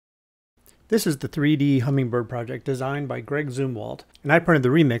This is the 3D Hummingbird project designed by Greg Zumwalt, and I printed the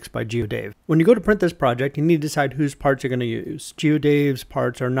remix by GeoDave. When you go to print this project, you need to decide whose parts you're going to use. GeoDave's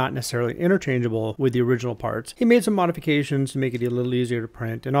parts are not necessarily interchangeable with the original parts. He made some modifications to make it a little easier to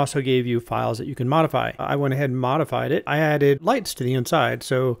print and also gave you files that you can modify. I went ahead and modified it. I added lights to the inside,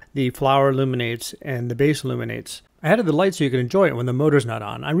 so the flower illuminates and the base illuminates. I added the lights so you can enjoy it when the motor's not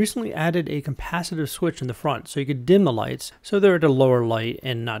on. I recently added a capacitive switch in the front so you could dim the lights so they're at a lower light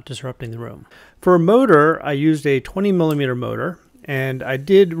and not disrupting the room. For a motor, I used a 20mm motor, and I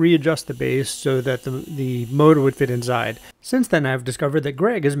did readjust the base so that the motor would fit inside. Since then, I've discovered that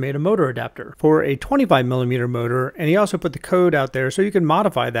Greg has made a motor adapter for a 25mm motor, and he also put the code out there so you can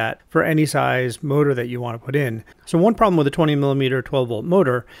modify that for any size motor that you want to put in. So one problem with a 20mm 12-volt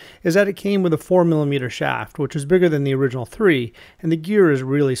motor is that it came with a 4mm shaft, which is bigger than the original 3, and the gear is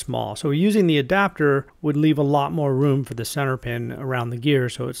really small. So using the adapter would leave a lot more room for the center pin around the gear,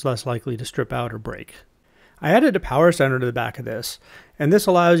 so it's less likely to strip out or break. I added a power center to the back of this, and this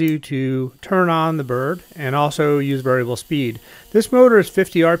allows you to turn on the bird and also use variable speed. This motor is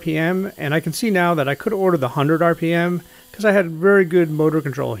 50 RPM, and I can see now that I could order the 100 RPM because I had very good motor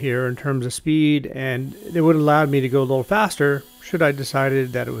control here in terms of speed, and it would have allowed me to go a little faster should I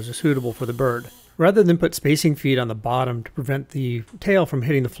decided that it was suitable for the bird. Rather than put spacing feet on the bottom to prevent the tail from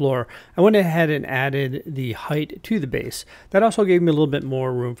hitting the floor, I went ahead and added the height to the base. That also gave me a little bit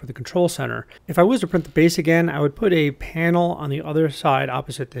more room for the control center. If I was to print the base again, I would put a panel on the other side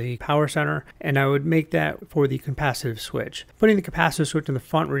opposite the power center, and I would make that for the capacitive switch. Putting the capacitive switch in the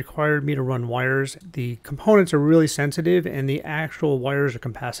front required me to run wires. The components are really sensitive, and the actual wires are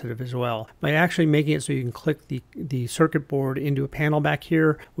capacitive as well. By actually making it so you can click the circuit board into a panel back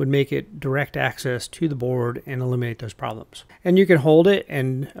here would make it direct access to the board and eliminate those problems. And you can hold it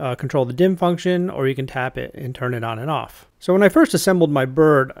and control the dim function, or you can tap it and turn it on and off. So when I first assembled my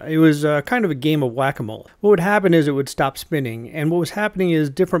bird, it was kind of a game of whack-a-mole. What would happen is it would stop spinning, and what was happening is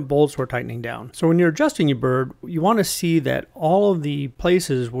different bolts were tightening down. So when you're adjusting your bird, you want to see that all of the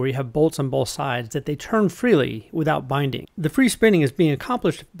places where you have bolts on both sides, that they turn freely without binding. The free spinning is being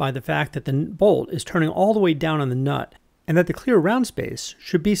accomplished by the fact that the bolt is turning all the way down on the nut, and that the clear round space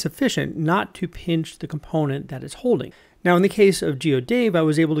should be sufficient not to pinch the component that it's holding. Now in the case of GeoDave, I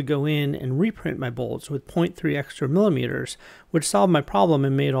was able to go in and reprint my bolts with 0.3 extra millimeters, which solved my problem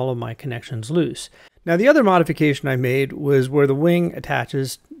and made all of my connections loose. Now the other modification I made was where the wing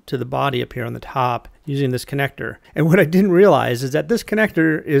attaches to the body up here on the top using this connector. And what I didn't realize is that this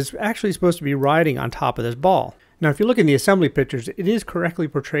connector is actually supposed to be riding on top of this ball. Now, if you look in the assembly pictures, it is correctly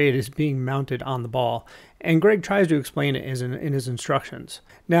portrayed as being mounted on the ball, and Greg tries to explain it in his instructions.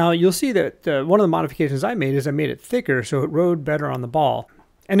 Now, you'll see that one of the modifications I made is I made it thicker so it rode better on the ball.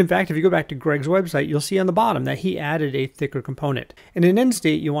 And in fact, if you go back to Greg's website, you'll see on the bottom that he added a thicker component. In an end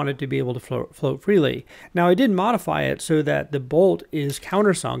state, you want it to be able to float freely. Now, I did modify it so that the bolt is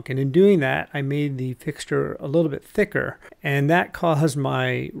countersunk, and in doing that, I made the fixture a little bit thicker, and that caused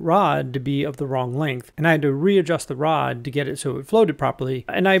my rod to be of the wrong length. And I had to readjust the rod to get it so it floated properly,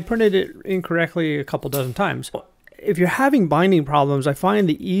 and I printed it incorrectly a couple dozen times. If you're having binding problems, I find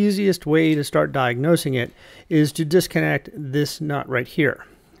the easiest way to start diagnosing it is to disconnect this nut right here.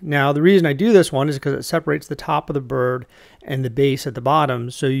 Now, the reason I do this one is because it separates the top of the bird and the base at the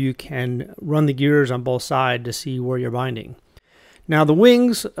bottom, so you can run the gears on both sides to see where you're binding. Now, the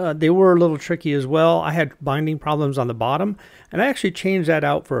wings, they were a little tricky as well. I had binding problems on the bottom, and I actually changed that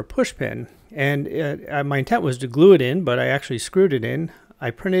out for a push pin. And my intent was to glue it in, but I actually screwed it in. I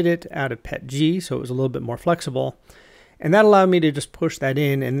printed it out of PETG, so it was a little bit more flexible. And that allowed me to just push that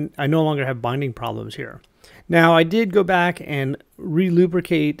in, and I no longer have binding problems here. Now, I did go back and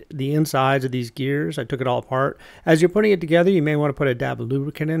re-lubricate the insides of these gears. I took it all apart. As you're putting it together, you may want to put a dab of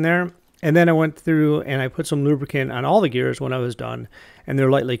lubricant in there. And then I went through and I put some lubricant on all the gears when I was done, and they're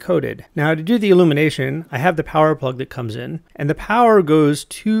lightly coated. Now, to do the illumination, I have the power plug that comes in, and the power goes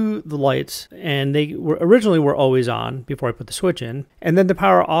to the lights, and they originally were always on before I put the switch in. And then the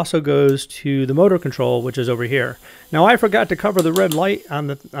power also goes to the motor control, which is over here. Now, I forgot to cover the red light on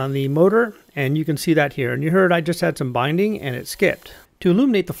the motor, and you can see that here. And you heard I just had some binding and it skipped. To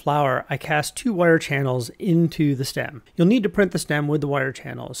illuminate the flower, I cast 2 wire channels into the stem. You'll need to print the stem with the wire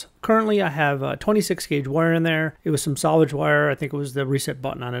channels. Currently, I have a 26 gauge wire in there. It was some salvage wire. I think it was the reset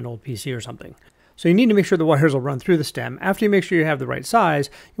button on an old PC or something. So you need to make sure the wires will run through the stem. After you make sure you have the right size,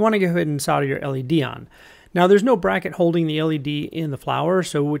 you want to go ahead and solder your LED on. Now there's no bracket holding the LED in the flower,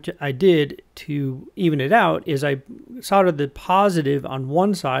 so what I did to even it out is I soldered the positive on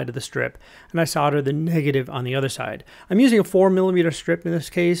one side of the strip and I soldered the negative on the other side. I'm using a 4mm strip in this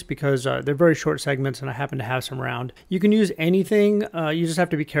case because they're very short segments and I happen to have some around. You can use anything, you just have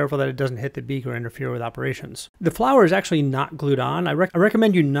to be careful that it doesn't hit the beak or interfere with operations. The flower is actually not glued on. I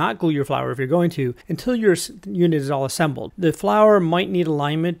recommend you not glue your flower if you're going to until your unit is all assembled. The flower might need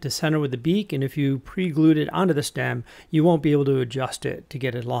alignment to center with the beak, and if you pre-glued it onto the stem, you won't be able to adjust it to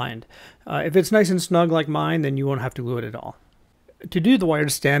get it aligned. If it's nice and snug like mine, then you won't have to glue it at all. To do the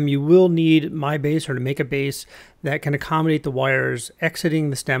wired stem, you will need my base, or to make a base that can accommodate the wires exiting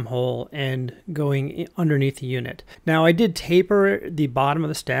the stem hole and going underneath the unit. Now I did taper the bottom of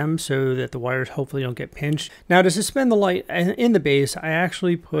the stem so that the wires hopefully don't get pinched. Now to suspend the light in the base, I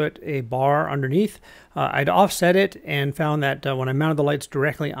actually put a bar underneath. I'd offset it and found that when I mounted the lights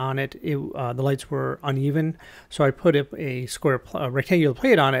directly on it, the lights were uneven. So I put a rectangular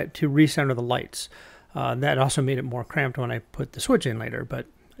plate on it to recenter the lights. That also made it more cramped when I put the switch in later, but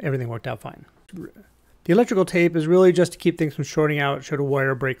everything worked out fine. The electrical tape is really just to keep things from shorting out should a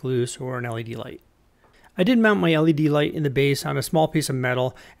wire break loose or an LED light. I did mount my LED light in the base on a small piece of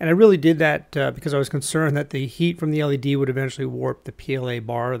metal, and I really did that because I was concerned that the heat from the LED would eventually warp the PLA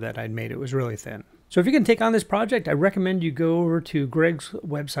bar that I'd made. It was really thin. So if you can take on this project, I recommend you go over to Greg's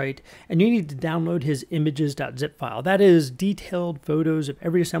website and you need to download his images.zip file. That is detailed photos of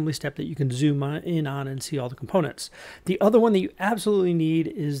every assembly step that you can zoom in on and see all the components. The other one that you absolutely need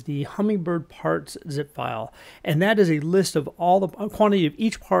is the Hummingbird parts zip file. And that is a list of all the quantity of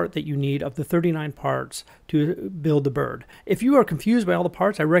each part that you need of the 39 parts to build the bird. If you are confused by all the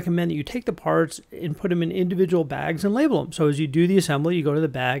parts, I recommend that you take the parts and put them in individual bags and label them. So as you do the assembly, you go to the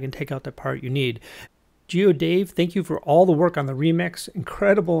bag and take out the part you need. GeoDave, thank you for all the work on the remix.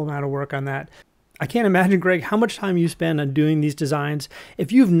 Incredible amount of work on that. I can't imagine, Greg, how much time you spend on doing these designs.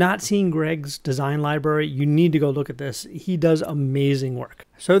 If you've not seen Greg's design library, you need to go look at this. He does amazing work.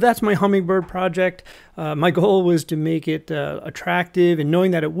 So that's my Hummingbird project. My goal was to make it attractive, and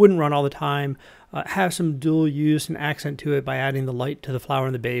knowing that it wouldn't run all the time, have some dual use and accent to it by adding the light to the flower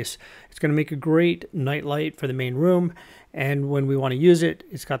in the base. It's going to make a great night light for the main room, and when we want to use it,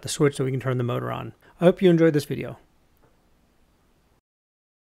 it's got the switch so we can turn the motor on. I hope you enjoyed this video.